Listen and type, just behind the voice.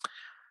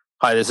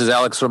Hi, this is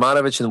Alex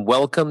Romanovich, and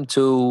welcome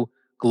to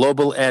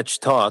Global Edge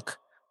Talk,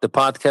 the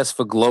podcast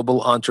for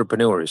global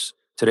entrepreneurs.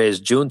 Today is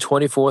June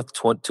 24th,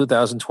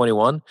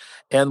 2021,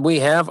 and we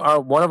have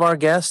one of our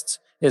guests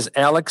is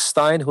Alex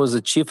Stein, who is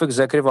the Chief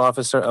Executive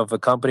Officer of a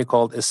company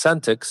called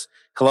Eccentex.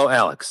 Hello,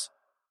 Alex.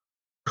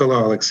 Hello,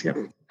 Alex.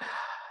 Yeah.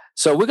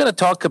 So we're going to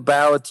talk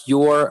about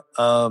your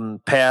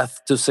path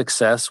to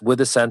success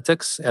with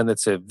Eccentex, and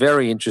it's a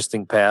very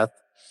interesting path.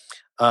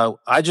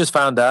 I just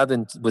found out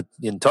in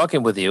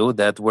talking with you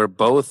that were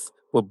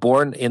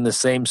born in the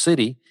same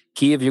city,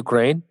 Kiev,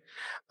 Ukraine.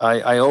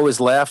 I always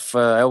laugh.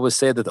 I always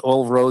say that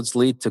all roads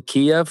lead to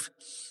Kiev.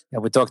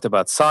 And we talked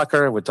about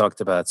soccer. We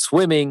talked about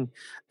swimming,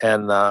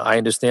 and I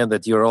understand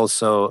that you're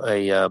also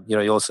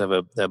you also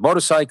have a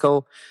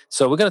motorcycle.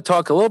 So we're going to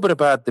talk a little bit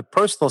about the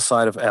personal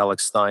side of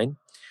Alex Stein,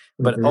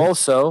 but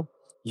also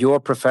your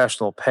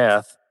professional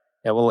path,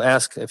 and we'll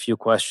ask a few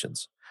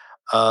questions.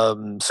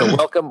 So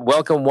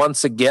welcome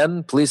once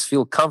again. Please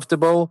feel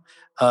comfortable.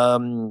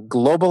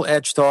 Global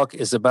Edge Talk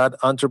is about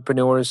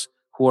entrepreneurs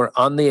who are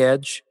on the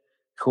edge,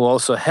 who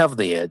also have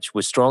the edge.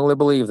 We strongly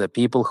believe that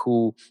people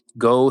who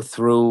go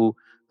through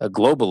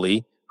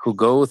globally, who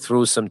go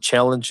through some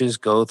challenges,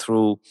 go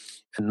through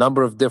a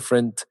number of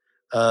different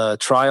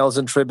trials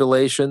and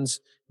tribulations,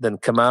 then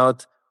come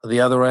out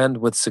the other end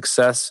with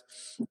success.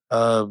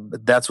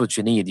 That's what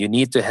you need. You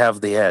need to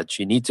have the edge.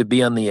 You need to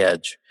be on the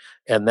edge.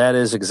 And that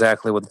is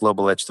exactly what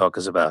Global Edge Talk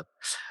is about.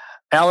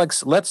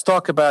 Alex, let's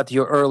talk about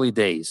your early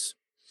days.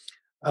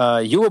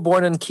 You were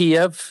born in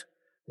Kiev,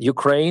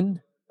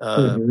 Ukraine.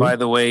 By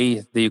the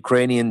way, the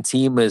Ukrainian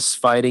team is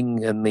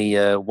fighting in the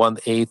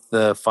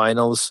 1/8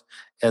 finals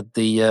at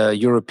the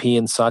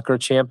European Soccer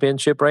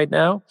Championship right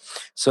now.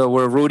 So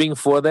we're rooting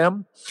for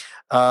them.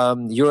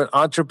 You're an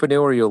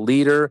entrepreneur, you're a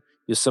leader.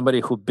 You're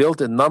somebody who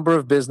built a number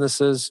of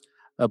businesses,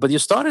 but you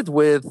started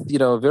with,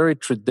 very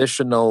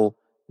traditional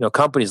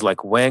companies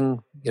like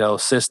Wang,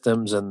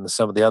 Systems and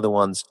some of the other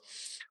ones.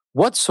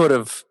 What sort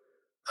of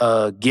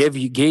gave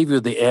you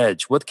the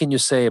edge? What can you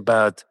say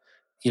about,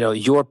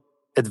 your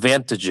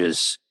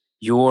advantages,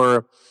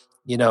 your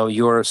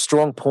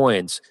strong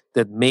points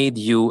that made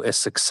you a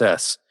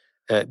success?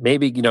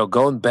 Maybe,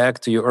 going back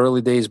to your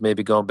early days,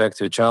 maybe going back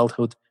to your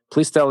childhood.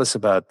 Please tell us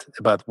about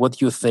what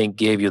you think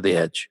gave you the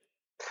edge.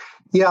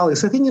 Yeah,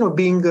 Alex, I think,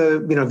 being,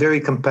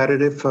 very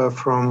competitive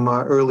from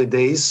early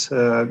days.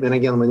 And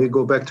again, when you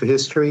go back to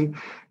history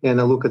and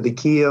I look at the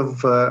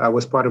Kiev, I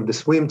was part of the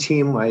swim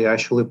team. I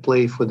actually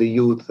played for the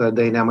youth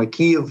Dynamo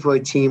Kiev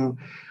team.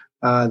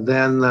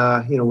 Then,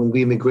 when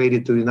we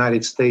immigrated to the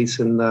United States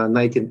in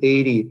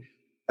 1980,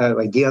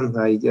 again,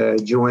 I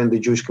joined the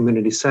Jewish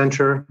Community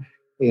Center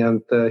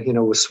and,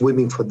 was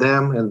swimming for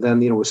them. And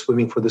then, was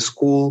swimming for the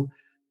school.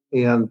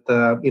 And,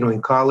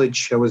 in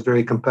college, I was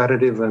very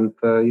competitive and,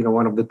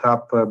 one of the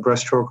top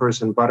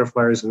breaststrokers and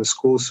butterflies in the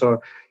school. So,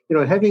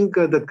 having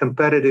the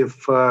competitive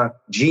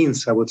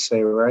genes, I would say,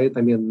 right?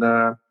 I mean,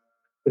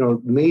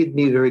 made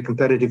me very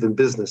competitive in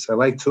business. I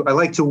like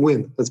to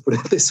win. Let's put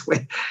it this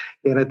way.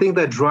 And I think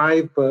that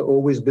drive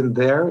always been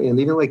there. And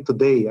even like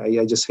today,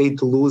 I just hate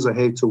to lose. I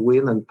hate to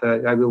win. And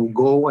I will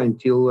go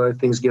until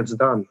things gets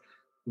done.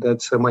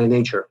 That's my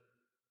nature.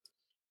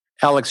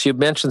 Alex, you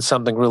mentioned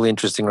something really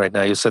interesting right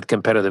now. You said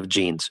competitive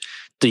genes.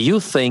 Do you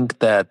think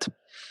that,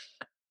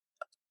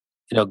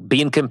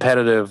 being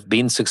competitive,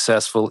 being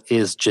successful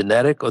is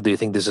genetic, or do you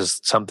think this is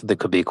something that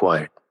could be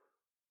acquired?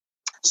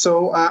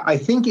 So I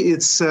think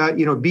it's,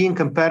 being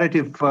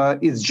competitive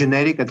is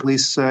genetic, at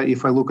least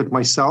if I look at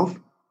myself.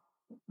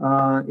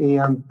 It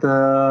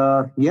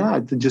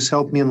just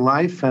helped me in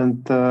life.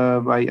 And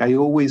I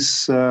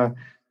always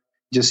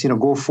just,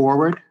 go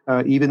forward,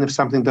 even if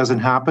something doesn't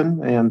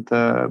happen. And,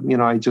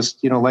 I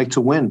just, like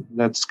to win.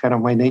 That's kind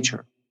of my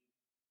nature.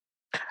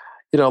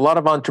 A lot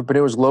of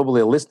entrepreneurs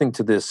globally are listening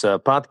to this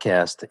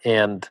podcast,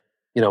 and,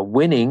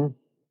 winning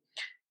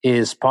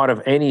is part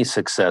of any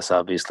success,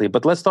 obviously.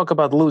 But let's talk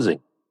about losing.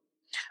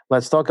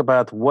 Let's talk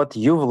about what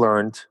you've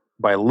learned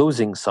by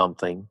losing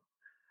something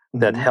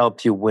that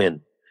helped you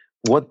win.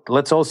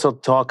 Let's also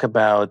talk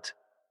about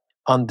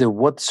under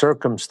what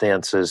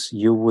circumstances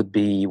you would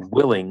be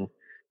willing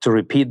to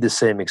repeat the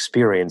same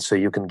experience so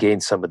you can gain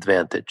some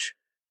advantage.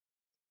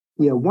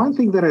 Yeah, one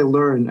thing that I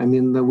learned, I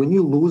mean, when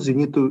you lose, you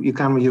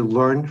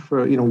learn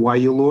for, why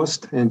you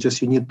lost, and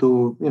just you need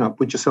to,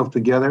 put yourself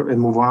together and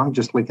move on,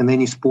 just like in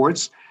any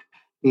sports,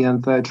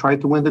 and try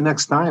to win the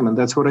next time. And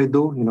that's what I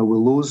do. We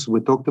lose. We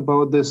talked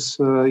about this,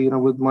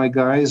 with my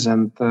guys,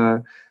 and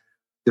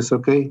it's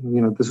okay.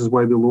 This is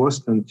why we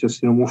lost, and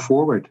just, move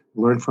forward,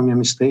 learn from your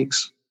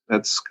mistakes.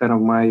 That's kind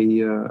of my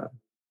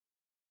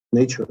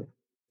nature.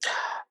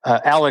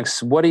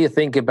 Alex, what do you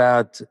think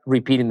about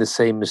repeating the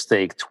same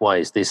mistake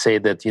twice? They say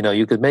that,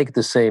 you could make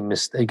the same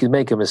mistake, you could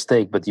make a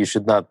mistake, but you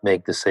should not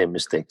make the same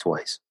mistake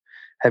twice.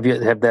 Have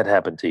that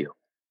happened to you?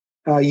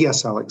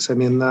 Yes, Alex. I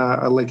mean,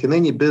 like in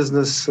any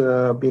business,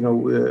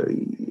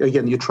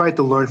 again, you try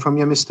to learn from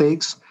your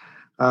mistakes,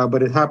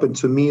 but it happened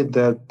to me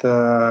that,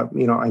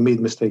 I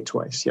made mistake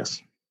twice.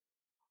 Yes.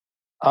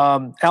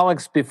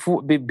 Alex,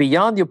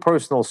 beyond your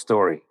personal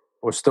story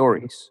or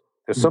stories,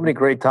 There's so many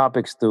great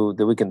topics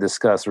that we can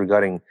discuss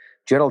regarding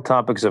general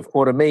topics of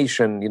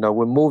automation.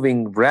 We're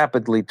moving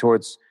rapidly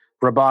towards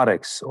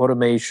robotics,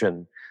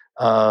 automation.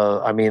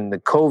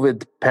 The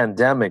COVID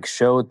pandemic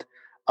showed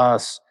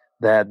us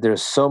that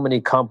there's so many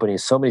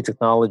companies, so many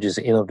technologies,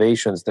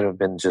 innovations that have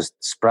been just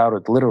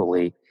sprouted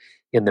literally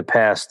in the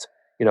past,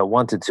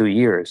 1 to 2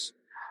 years.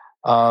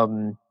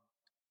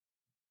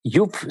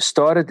 You've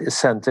started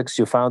Eccentex,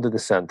 you founded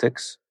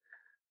Eccentex.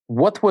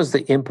 What was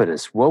the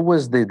impetus? What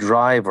was the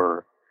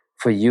driver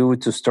for you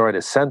to start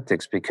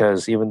Eccentex?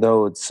 Because even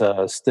though it's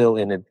still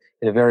in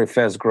a very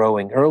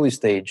fast-growing early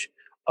stage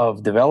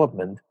of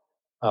development,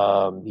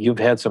 you've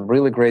had some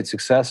really great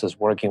successes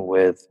working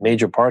with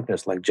major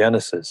partners like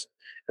Genesis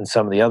and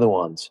some of the other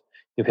ones.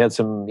 You've had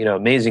some,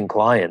 amazing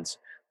clients.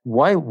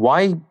 Why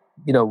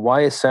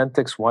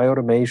Eccentex? Why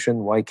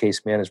automation? Why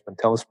case management?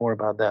 Tell us more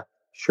about that.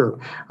 Sure,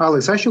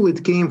 Alex. Actually,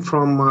 it came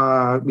from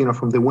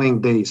from the Wang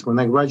days. When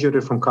I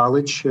graduated from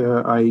college,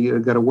 I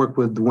got to work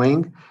with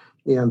Wang,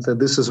 and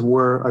this is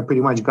where I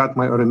pretty much got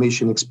my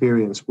automation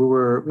experience. We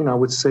were, I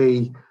would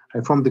say,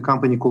 I formed a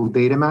company called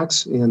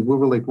Datamax, and we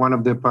were like one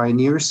of the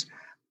pioneers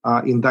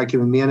in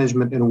document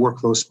management and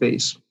workflow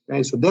space.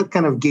 Right? So that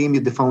kind of gave me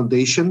the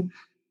foundation.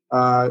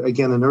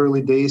 Again, in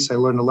early days, I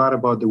learned a lot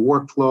about the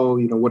workflow,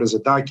 what is a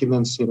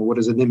documents, what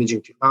is an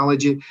imaging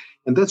technology.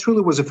 And that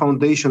really was a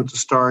foundation to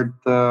start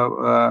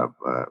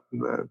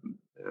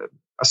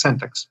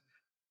Eccentex.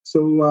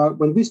 So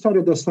when we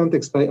started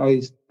Eccentex,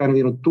 I kind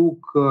of, took,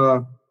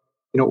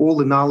 all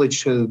the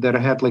knowledge that I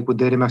had like with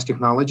Datamax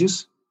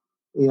Technologies.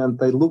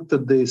 And I looked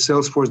at the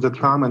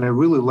Salesforce.com and I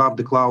really loved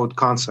the cloud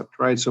concept,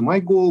 right? So my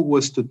goal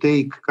was to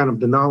take kind of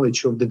the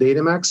knowledge of the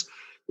Datamax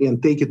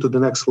and take it to the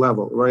next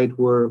level, right?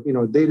 Where,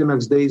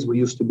 Datamax days, we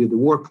used to be the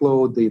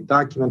workflow, the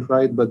document,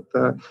 right? But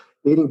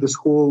adding this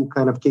whole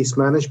kind of case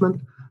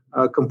management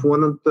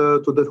component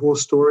to that whole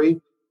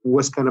story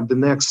was kind of the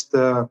next,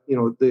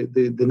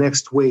 the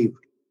next wave.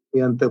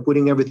 And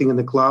putting everything in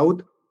the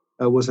cloud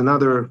was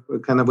another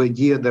kind of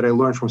idea that I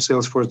learned from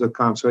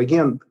Salesforce.com. So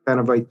again, kind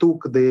of I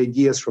took the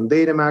ideas from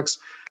Datamax,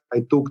 I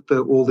took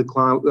all the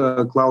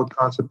cloud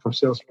concept from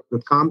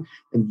Salesforce.com,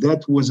 and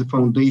that was the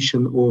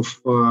foundation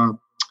of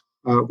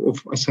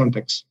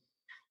Eccentex.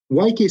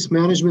 Why case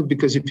management?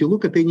 Because if you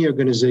look at any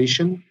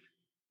organization,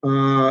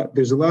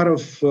 there's a lot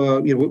of,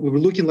 we're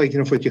looking like,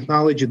 for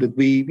technology that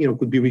we,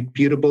 could be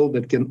repeatable,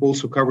 that can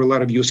also cover a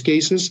lot of use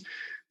cases.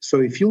 So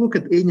if you look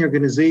at any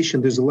organization,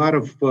 there's a lot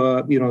of,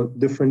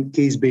 different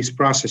case-based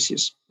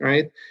processes,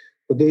 right?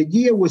 But the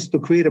idea was to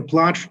create a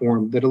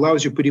platform that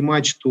allows you pretty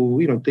much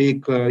to,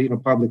 take,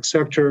 public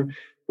sector,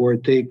 or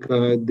take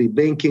the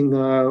banking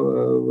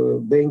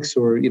banks,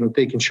 or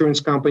take insurance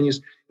companies,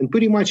 and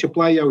pretty much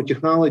apply our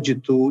technology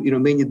to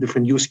many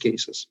different use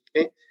cases.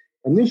 Okay?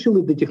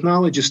 Initially, the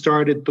technology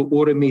started to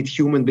automate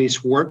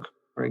human-based work,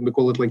 right? We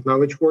call it like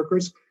knowledge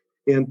workers,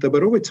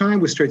 but over time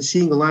we start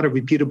seeing a lot of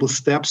repeatable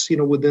steps,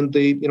 within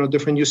the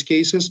different use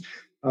cases.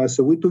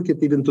 So we took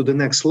it even to the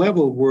next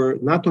level, where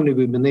not only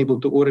we've been able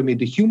to automate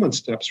the human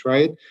steps,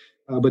 right,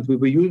 but we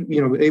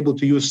were able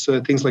to use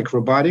things like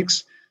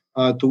robotics.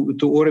 To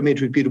automate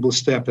repeatable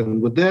step.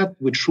 And with that,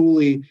 we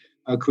truly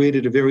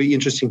created a very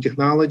interesting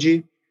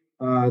technology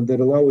that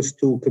allows us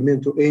to come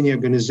into any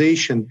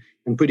organization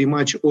and pretty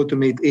much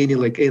automate any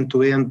like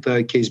end-to-end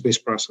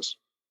case-based process.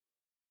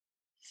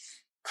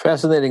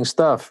 Fascinating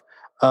stuff.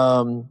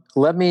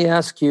 Let me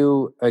ask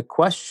you a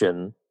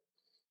question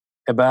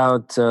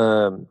about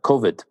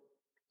COVID.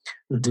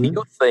 Mm-hmm. Do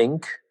you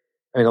think,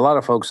 a lot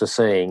of folks are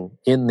saying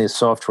in the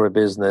software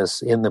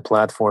business, in the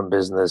platform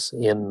business,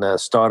 in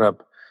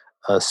startup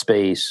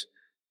space,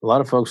 a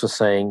lot of folks are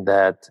saying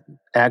that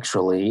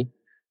actually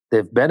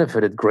they've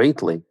benefited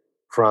greatly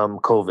from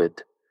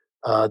COVID.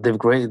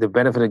 They've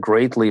benefited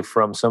greatly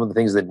from some of the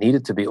things that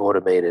needed to be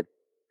automated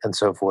and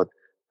so forth.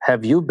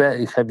 Have you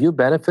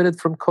benefited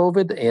from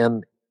COVID,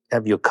 and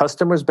have your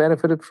customers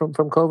benefited from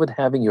COVID,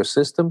 having your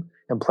system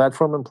and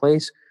platform in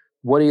place?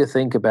 What do you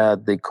think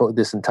about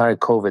this entire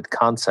COVID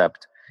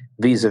concept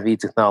vis-a-vis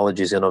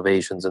technologies,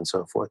 innovations, and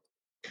so forth?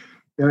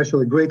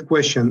 Actually, great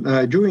question.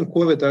 During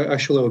COVID,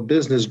 actually, our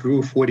business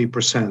grew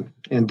 40%.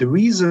 And the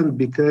reason,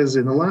 because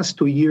in the last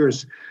 2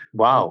 years,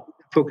 wow,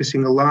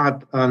 focusing a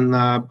lot on,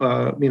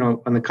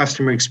 on the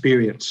customer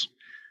experience,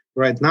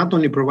 right? Not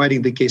only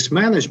providing the case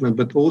management,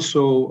 but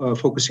also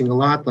focusing a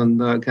lot on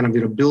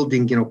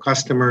building,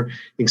 customer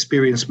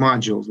experience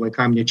modules like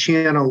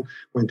omnichannel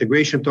or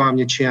integration to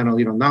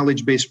omnichannel,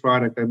 knowledge-based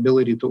product,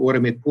 ability to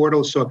automate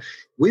portals. So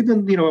we've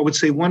been, I would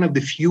say, one of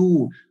the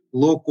few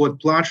low-code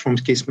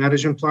platforms, case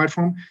management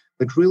platform,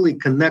 that really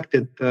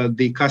connected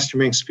the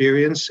customer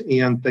experience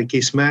and the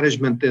case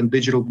management and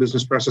digital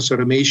business process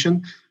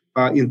automation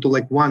into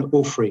like one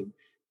offering.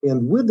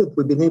 And with it,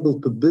 we've been able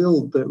to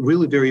build a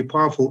really very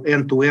powerful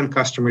end-to-end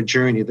customer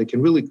journey that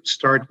can really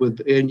start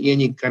with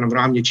any kind of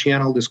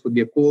omni-channel. This could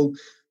be a call,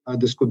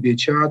 this could be a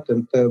chat,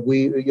 and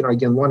we,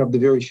 again, one of the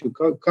very few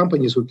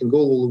companies who can go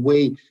all the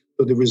way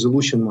to the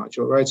resolution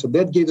module, right? So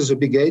that gave us a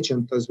big edge.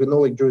 And as we know,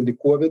 like during the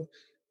COVID,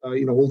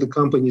 all the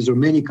companies or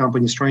many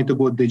companies trying to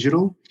go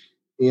digital.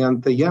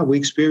 And yeah, we're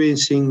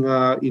experiencing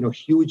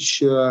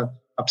huge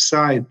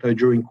upside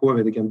during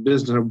COVID. Again,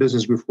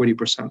 business grew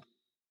 40%.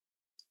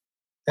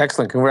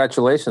 Excellent.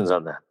 Congratulations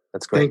on that.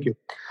 That's great. Thank you.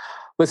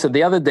 Listen,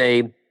 the other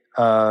day,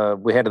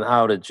 we had an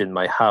outage in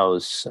my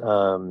house.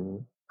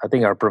 I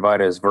think our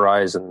provider is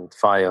Verizon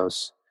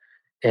Fios.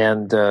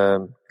 And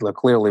look,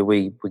 clearly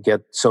we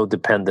get so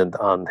dependent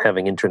on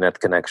having internet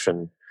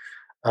connection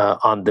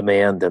on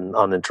demand and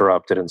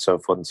uninterrupted and so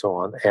forth and so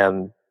on.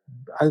 And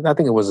I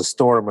think it was a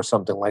storm or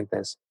something like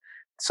this.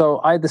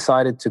 So I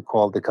decided to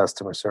call the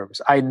customer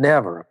service. I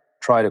never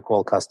try to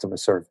call customer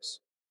service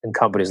in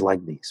companies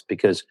like these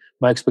because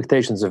my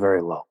expectations are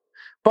very low.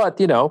 But,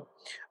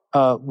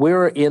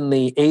 we're in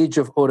the age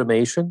of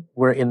automation.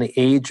 We're in the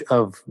age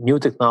of new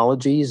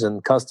technologies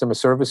and customer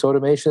service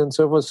automation and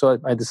so forth. So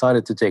I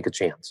decided to take a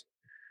chance.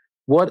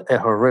 What a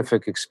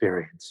horrific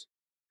experience.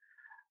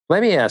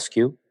 Let me ask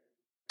you,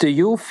 do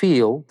you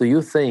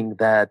think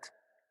that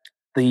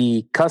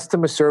the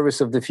customer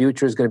service of the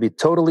future is going to be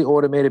totally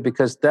automated?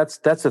 Because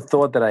that's a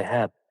thought that I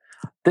had.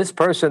 This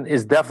person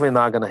is definitely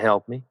not going to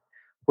help me.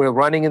 We're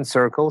running in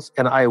circles,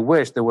 and I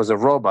wish there was a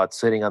robot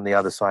sitting on the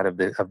other side of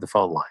the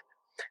phone line.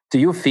 Do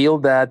you feel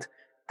that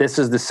this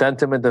is the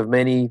sentiment of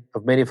many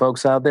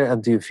folks out there?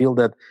 And do you feel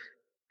that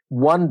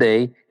one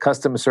day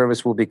customer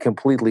service will be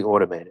completely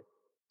automated?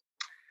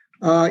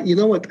 You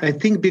know what? I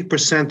think big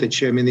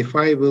percentage. I mean, if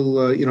I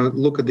will,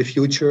 look at the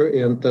future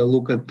and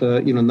look at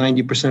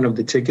 90% of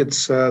the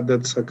tickets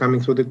that's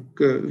coming through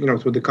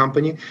through the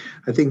company,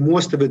 I think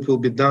most of it will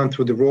be done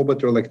through the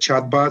robot or like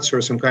chatbots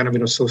or some kind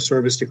of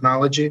self-service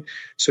technology.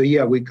 So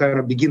yeah, we kind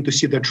of begin to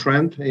see the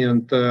trend,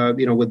 and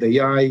with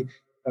AI,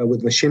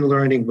 with machine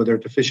learning, with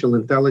artificial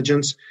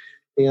intelligence.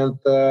 And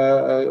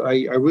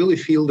I really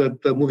feel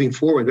that moving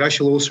forward, we're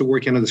actually also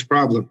working on this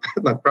problem,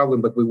 not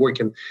problem, but we're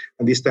working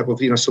on these type of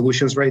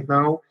solutions right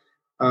now.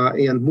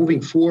 And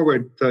moving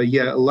forward,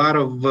 a lot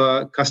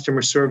of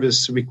customer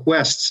service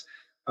requests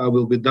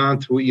will be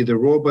done through either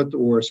robot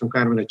or some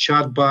kind of a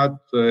chatbot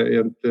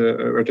and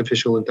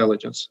artificial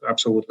intelligence.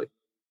 Absolutely.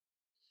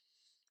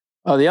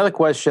 The other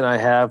question I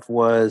have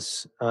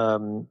was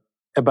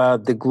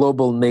about the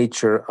global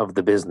nature of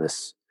the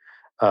business.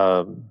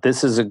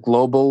 This is a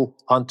global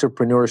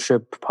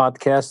entrepreneurship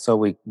podcast, so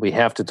we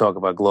have to talk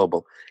about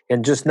global.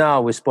 And just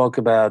now we spoke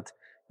about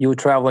you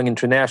traveling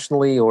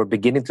internationally or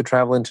beginning to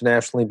travel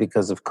internationally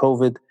because of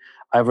COVID.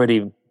 I've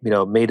already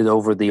made it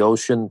over the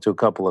ocean to a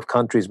couple of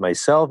countries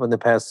myself in the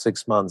past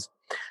 6 months.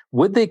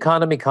 With the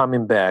economy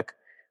coming back,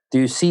 do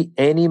you see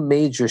any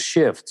major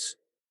shifts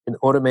in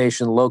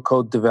automation,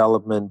 low-code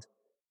development,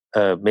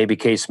 maybe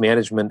case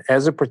management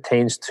as it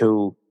pertains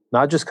to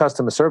not just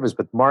customer service,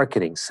 but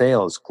marketing,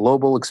 sales,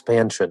 global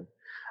expansion,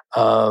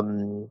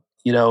 things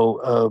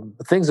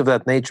of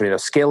that nature,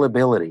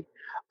 scalability.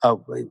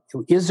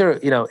 Is there,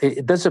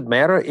 does it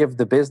matter if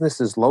the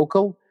business is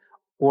local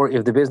or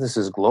if the business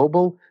is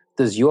global?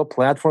 Does your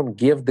platform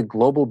give the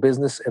global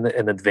business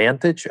an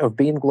advantage of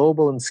being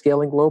global and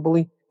scaling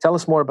globally? Tell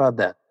us more about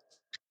that.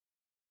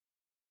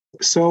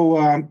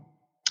 So,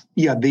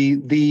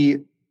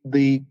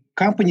 the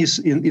companies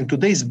in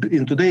today's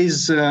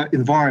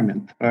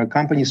environment,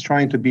 companies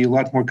trying to be a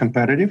lot more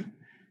competitive,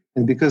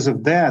 and because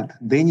of that,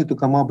 they need to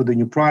come up with the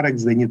new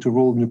products. They need to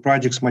roll new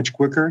projects much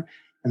quicker,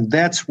 and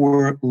that's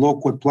where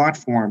low-code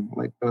platform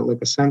like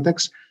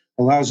Eccentex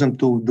allows them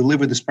to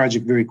deliver this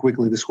project very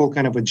quickly. This whole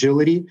kind of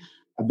agility,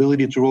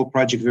 ability to roll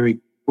project very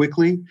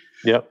quickly.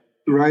 Yep.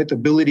 Right.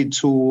 Ability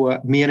to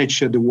manage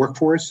the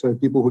workforce,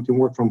 people who can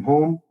work from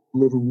home,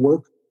 live and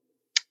work.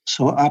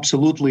 So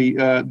absolutely,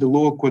 the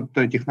low-code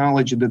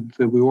technology that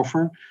we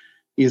offer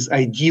is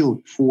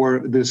ideal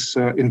for this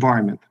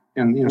environment.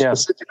 And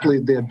specifically,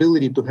 the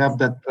ability to have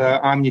that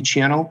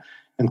omni-channel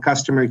and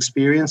customer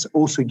experience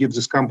also gives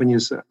us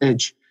companies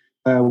edge,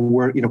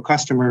 where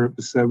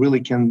customers really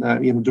can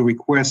do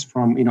requests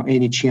from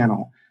any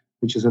channel,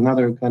 which is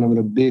another kind of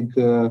a big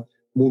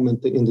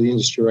movement in the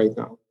industry right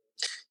now.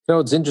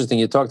 It's interesting.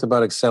 You talked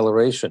about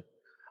acceleration.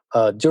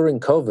 During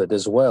COVID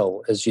as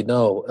well, as you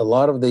know, a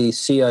lot of the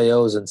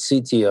CIOs and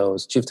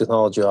CTOs, chief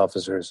technology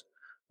officers,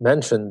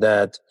 mentioned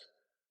that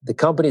the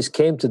companies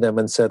came to them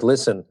and said,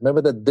 listen,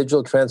 remember that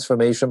digital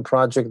transformation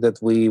project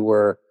that we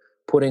were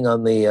putting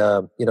on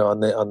the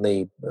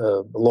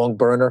long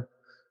burner?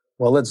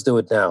 Well, let's do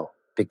it now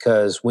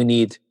because we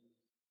need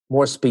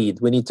more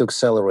speed. We need to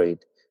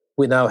accelerate.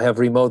 We now have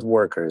remote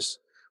workers.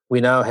 We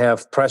now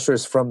have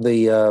pressures from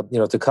the,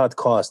 to cut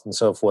costs and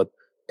so forth.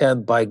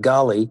 And by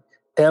golly,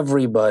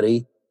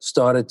 everybody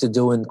started to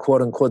do in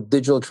quote unquote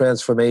digital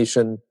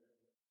transformation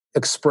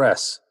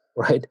express,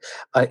 right?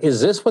 Is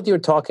this what you're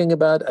talking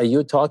about? Are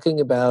you talking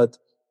about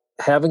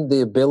having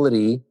the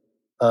ability,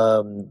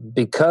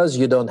 because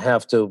you don't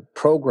have to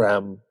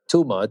program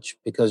too much,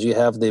 because you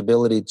have the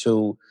ability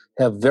to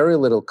have very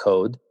little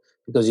code,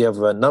 because you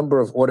have a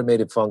number of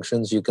automated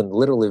functions, you can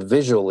literally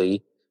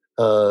visually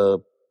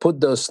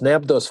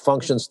snap those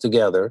functions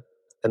together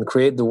and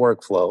create the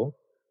workflow.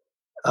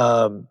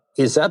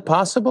 Is that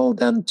possible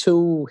then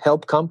to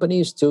help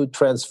companies to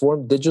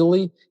transform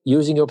digitally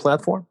using your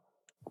platform?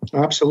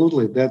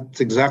 Absolutely.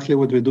 That's exactly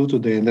what we do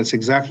today. And that's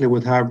exactly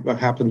what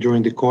happened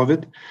during the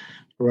COVID,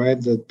 right?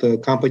 That the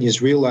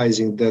companies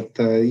realizing that,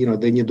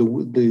 they need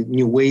the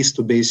new ways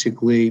to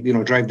basically,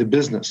 drive the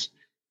business.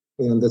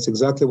 And that's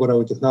exactly what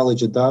our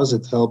technology does.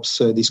 It helps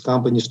these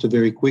companies to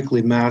very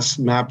quickly mass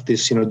map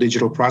these,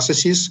 digital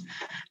processes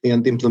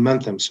and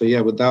implement them. So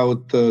yeah,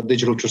 without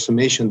digital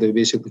transformation, they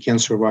basically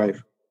can't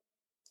survive.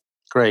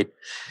 Great.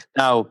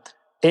 Now,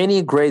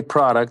 any great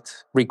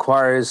product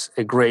requires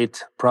a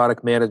great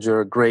product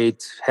manager, a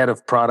great head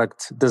of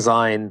product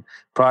design,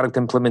 product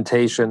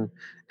implementation.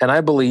 And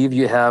I believe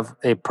you have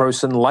a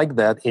person like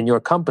that in your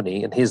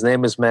company, and his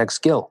name is Max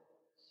Gill.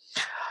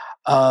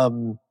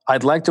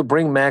 I'd like to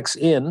bring Max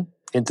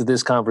into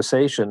this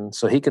conversation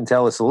so he can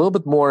tell us a little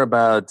bit more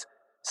about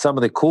some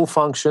of the cool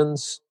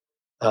functions,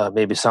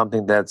 maybe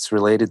something that's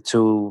related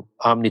to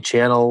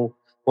omni-channel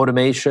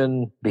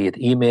automation, be it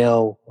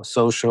email or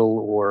social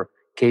or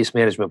case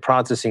management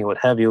processing, what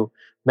have you.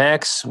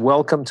 Max,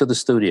 welcome to the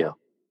studio.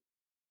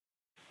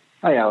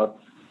 Hi, Alex.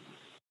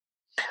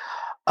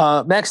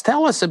 Max,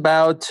 tell us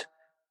about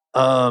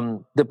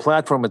the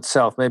platform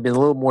itself, maybe in a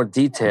little more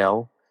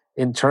detail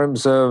in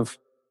terms of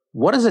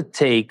what does it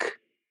take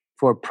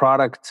for a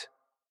product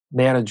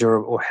manager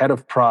or head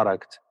of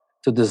product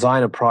to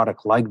design a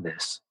product like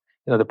this?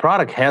 The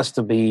product has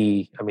to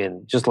be,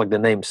 just like the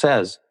name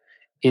says,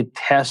 it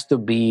has to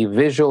be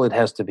visual, it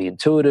has to be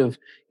intuitive,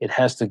 it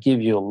has to give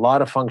you a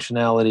lot of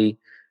functionality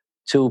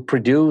to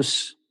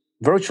produce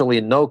virtually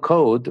no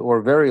code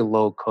or very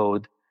low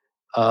code.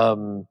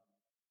 Um,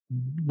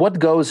 what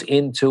goes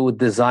into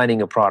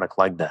designing a product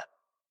like that?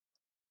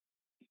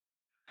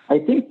 I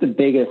think the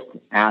biggest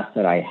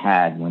asset I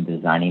had when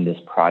designing this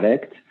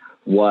product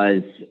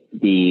was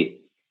the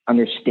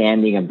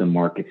understanding of the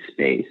market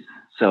space.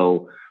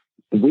 So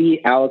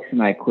Alex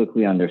and I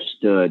quickly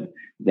understood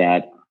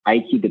that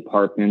IT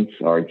departments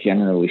are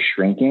generally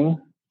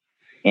shrinking,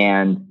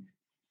 and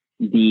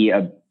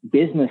the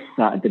business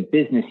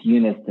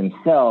units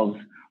themselves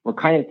were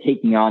kind of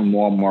taking on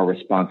more and more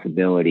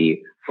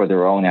responsibility for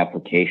their own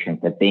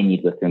applications that they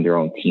need within their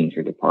own teams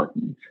or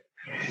departments.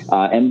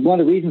 And one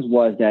of the reasons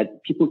was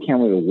that people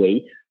can't really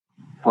wait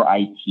for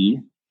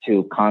IT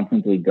to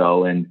constantly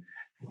go and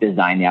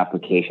design the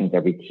applications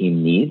every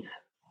team needs.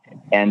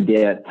 And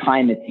the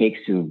time it takes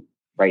to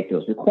write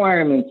those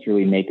requirements,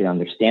 really make it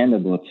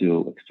understandable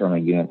to external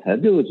units how to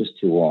do it, is just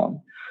too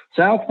long.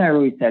 So Alex and I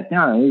really sat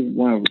down and we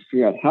wanted to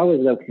figure out how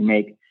is it we can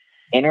make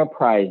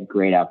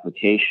enterprise-grade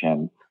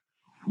applications,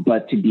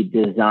 but to be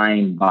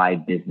designed by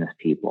business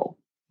people.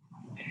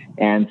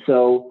 And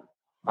so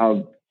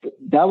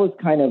that was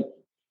kind of,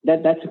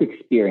 that took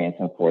experience,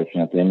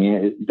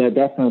 unfortunately.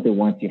 Definitely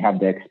once you have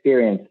the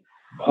experience,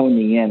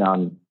 honing in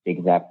on the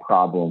exact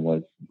problem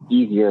was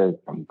easier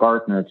from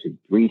Gartner to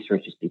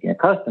research to speaking to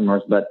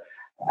customers. But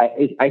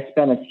I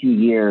spent a few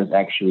years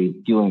actually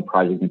doing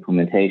project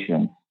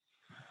implementation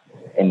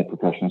in the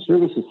professional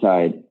services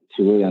side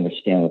to really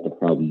understand what the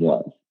problem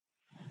was.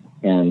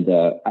 And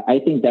I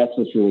think that's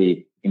what's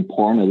really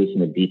important, at least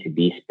in the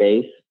B2B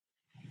space,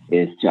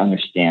 is to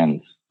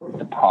understand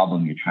the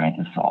problem you're trying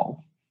to solve.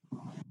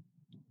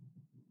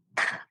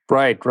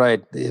 Right.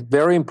 A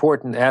very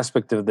important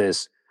aspect of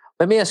this.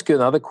 Let me ask you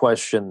another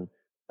question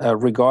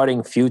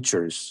regarding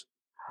futures.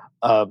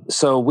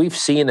 So we've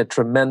seen a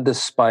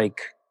tremendous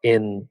spike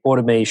in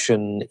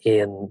automation,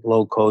 in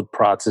low-code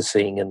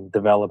processing and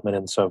development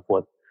and so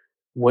forth.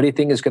 What do you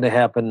think is going to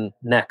happen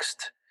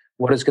next?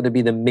 What is going to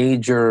be the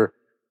major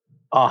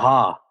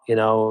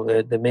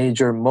the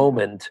major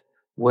moment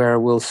where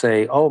we'll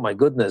say, oh my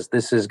goodness,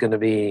 this is going to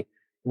be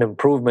an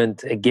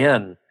improvement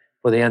again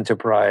for the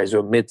enterprise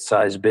or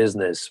mid-sized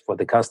business, for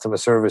the customer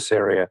service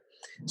area.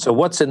 So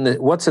what's in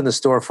the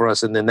store for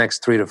us in the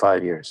next 3 to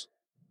 5 years?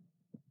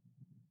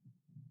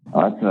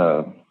 That's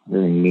a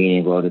really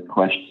meaning-loaded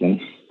question.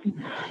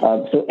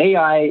 So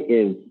AI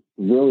is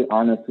really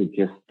honestly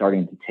just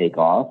starting to take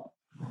off.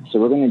 So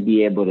we're going to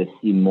be able to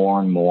see more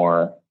and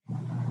more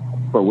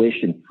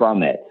fruition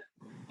from it,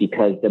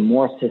 because the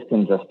more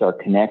systems that start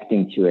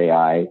connecting to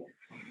AI,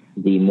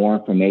 the more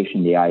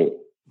information the AI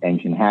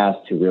engine has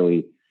to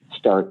really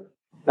start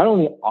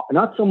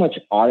not so much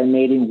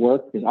automating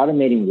work, because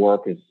automating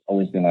work is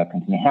always going to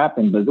continue to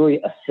happen, but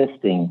really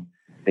assisting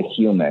the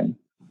human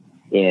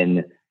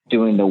in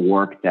doing the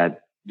work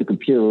that the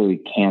computer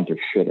really can't or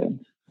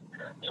shouldn't.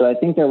 So I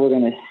think that we're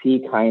going to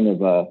see kind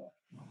of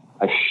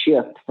a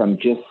shift from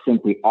just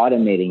simply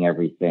automating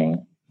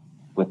everything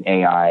with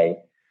AI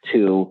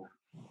to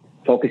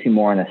focusing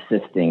more on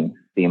assisting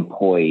the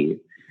employee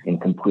in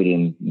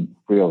completing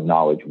real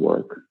knowledge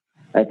work.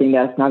 I think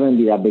that's not going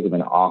to be that big of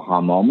an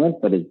aha moment,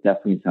 but it's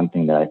definitely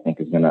something that I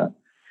think is going to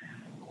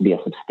be a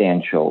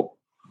substantial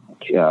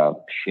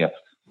shift.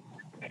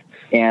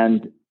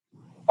 And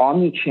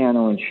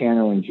omni-channel and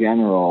channel in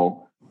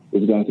general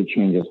is going to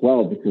change as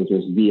well, because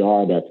there's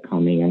VR that's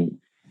coming. And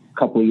a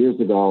couple of years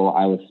ago,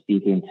 I was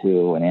speaking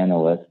to an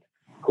analyst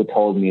who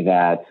told me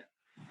that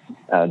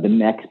the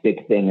next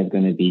big thing is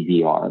going to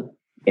be VR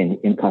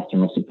in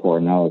customer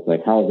support. And I was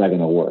like, how is that going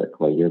to work?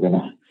 Like, you're going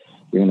to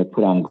you're going to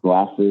put on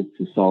glasses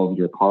to solve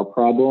your car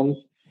problems?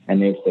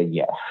 And they've said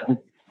yes.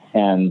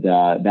 And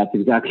that's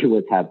exactly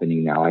what's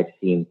happening now. I've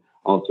seen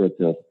all sorts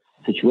of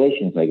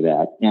situations like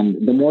that.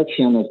 And the more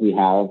channels we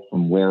have,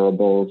 from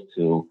wearables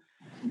to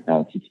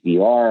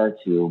VR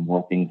to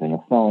more things on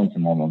your phone to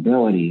more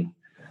mobility,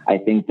 I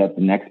think that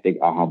the next big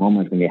aha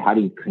moment is going to be how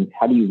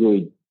do you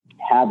really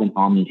have an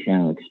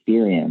omni-channel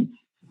experience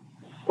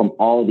from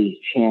all these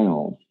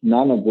channels,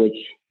 not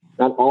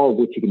all of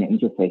which you can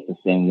interface the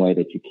same way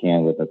that you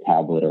can with a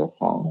tablet or a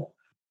phone.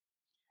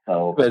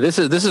 So, but this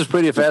is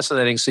pretty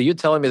fascinating. So you're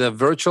telling me that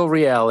virtual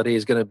reality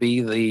is going to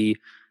be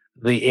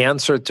the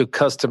answer to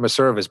customer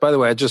service. By the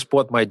way, I just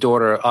bought my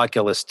daughter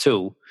Oculus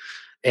 2,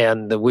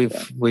 and we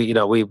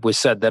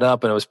set that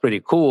up, and it was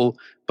pretty cool.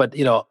 But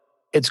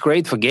it's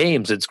great for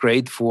games. It's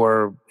great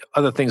for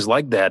other things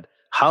like that.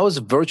 How is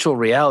virtual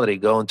reality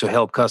going to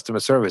help customer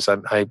service?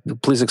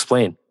 Please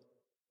explain.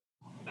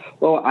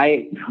 Well,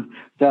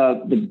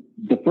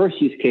 the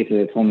first use case that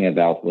they told me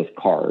about was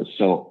cars.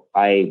 So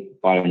I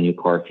bought a new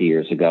car a few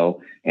years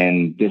ago,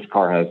 and this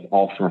car has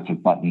all sorts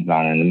of buttons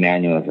on it, and the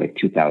manual is like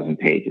 2,000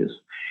 pages.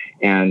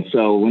 And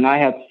so when I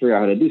have to figure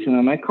out how to do something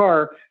on my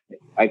car,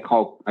 I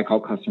call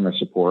customer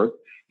support,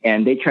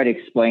 and they try to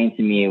explain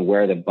to me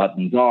where the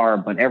buttons are.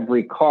 But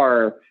every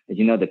car, as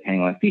you know,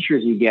 depending on what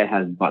features you get,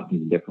 has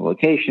buttons in different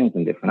locations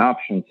and different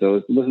options. So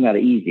it wasn't that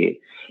easy.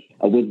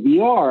 With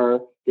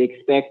VR, they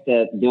expect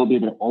that they'll be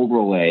able to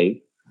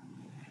overlay,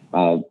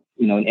 an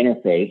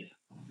interface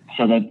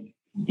so that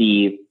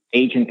the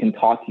agent can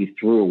talk you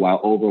through while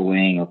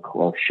overlaying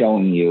or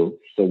showing you.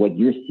 So what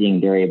you're seeing,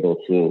 they're able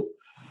to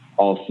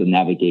also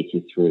navigate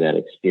you through that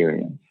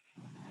experience.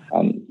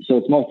 So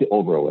it's mostly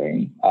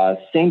overlaying.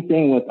 Same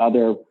thing with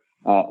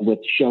with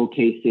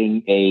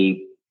showcasing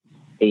a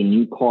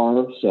new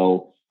car.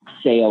 So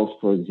sales,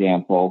 for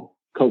example,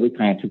 COVID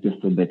kind of took this a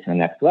little bit to the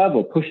next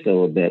level, pushed it a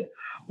little bit,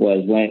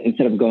 was when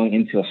instead of going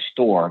into a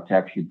store to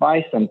actually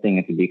buy something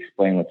and to be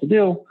explained what to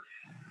do,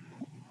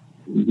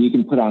 you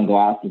can put on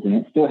glasses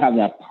and still have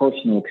that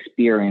personal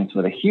experience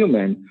with a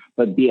human,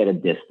 but be at a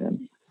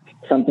distance.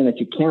 Something that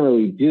you can't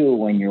really do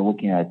when you're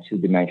looking at a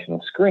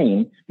two-dimensional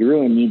screen. You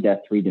really need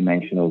that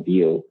three-dimensional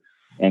view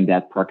and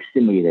that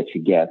proximity that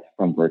you get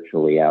from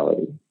virtual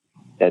reality,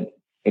 that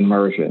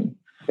immersion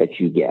that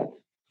you get.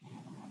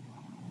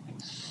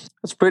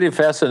 That's pretty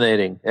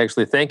fascinating,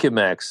 actually. Thank you,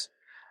 Max.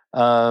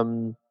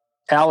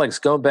 Alex,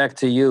 going back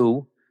to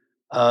you,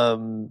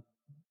 we're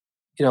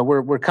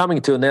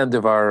coming to an end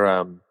of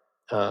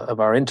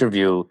our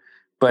interview,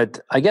 but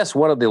I guess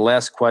one of the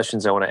last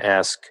questions I want to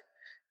ask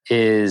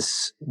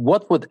is,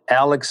 what would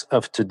Alex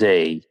of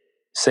today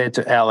say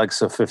to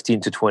Alex of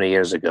 15 to 20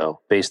 years ago,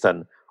 based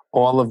on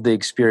all of the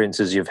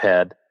experiences you've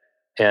had?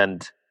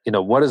 And,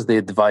 what is the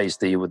advice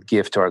that you would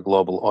give to our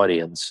global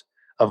audience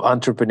of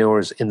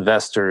entrepreneurs,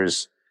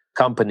 investors,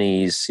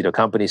 companies,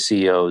 company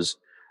CEOs?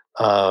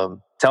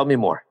 Tell me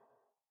more.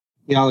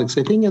 Yeah, Alex,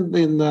 I think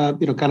in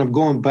kind of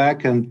going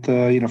back and,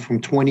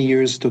 from 20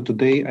 years to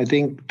today, I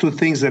think two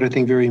things that I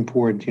think very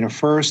important.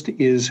 First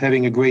is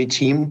having a great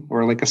team,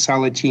 or like a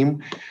solid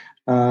team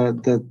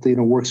that,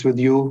 works with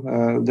you.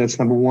 That's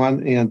number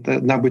one. And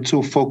number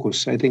two,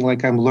 focus. I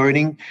think I'm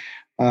learning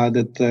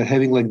that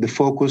having the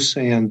focus,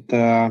 and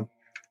I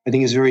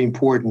think is very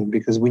important,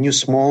 because when you're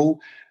small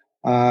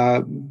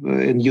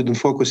and you don't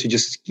focus, it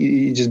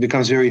just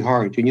becomes very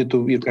hard. You need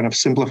to kind of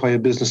simplify a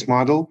business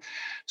model.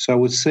 So I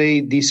would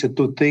say these are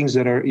two things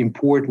that are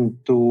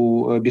important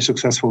to be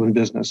successful in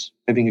business: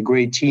 having a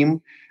great team,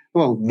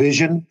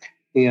 vision,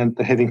 and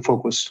having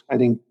focus. I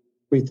think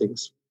three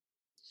things.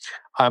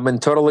 I'm in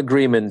total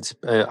agreement.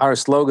 Our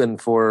slogan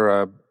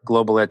for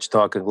Global Edge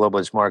Talk and Global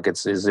Edge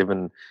Markets is,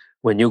 even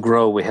when you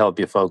grow, we help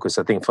you focus.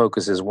 I think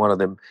focus is one of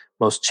the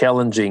most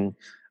challenging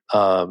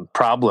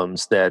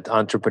problems that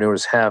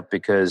entrepreneurs have,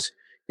 because,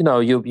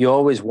 you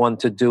always want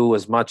to do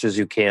as much as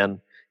you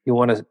can. You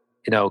want to,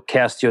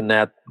 cast your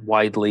net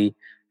widely.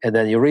 And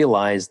then you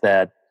realize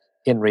that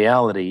in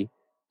reality,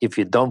 if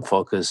you don't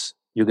focus,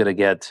 you're going to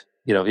get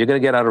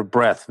out of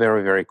breath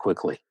very, very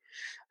quickly.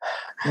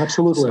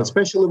 Absolutely,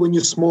 especially when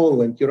you're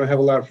small and you don't have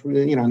a lot of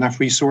enough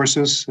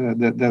resources.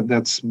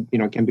 That's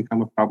can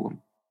become a problem.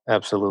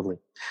 Absolutely,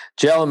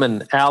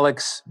 gentlemen,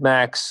 Alex,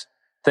 Max,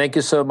 thank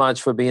you so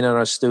much for being in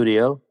our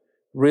studio.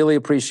 Really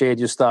appreciate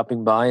you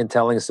stopping by and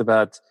telling us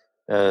about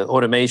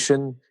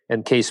automation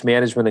and case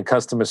management and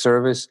customer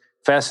service.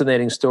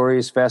 Fascinating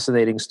story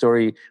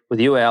with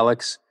you,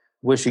 Alex.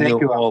 Wishing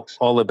you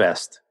all the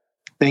best.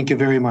 Thank you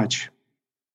very much.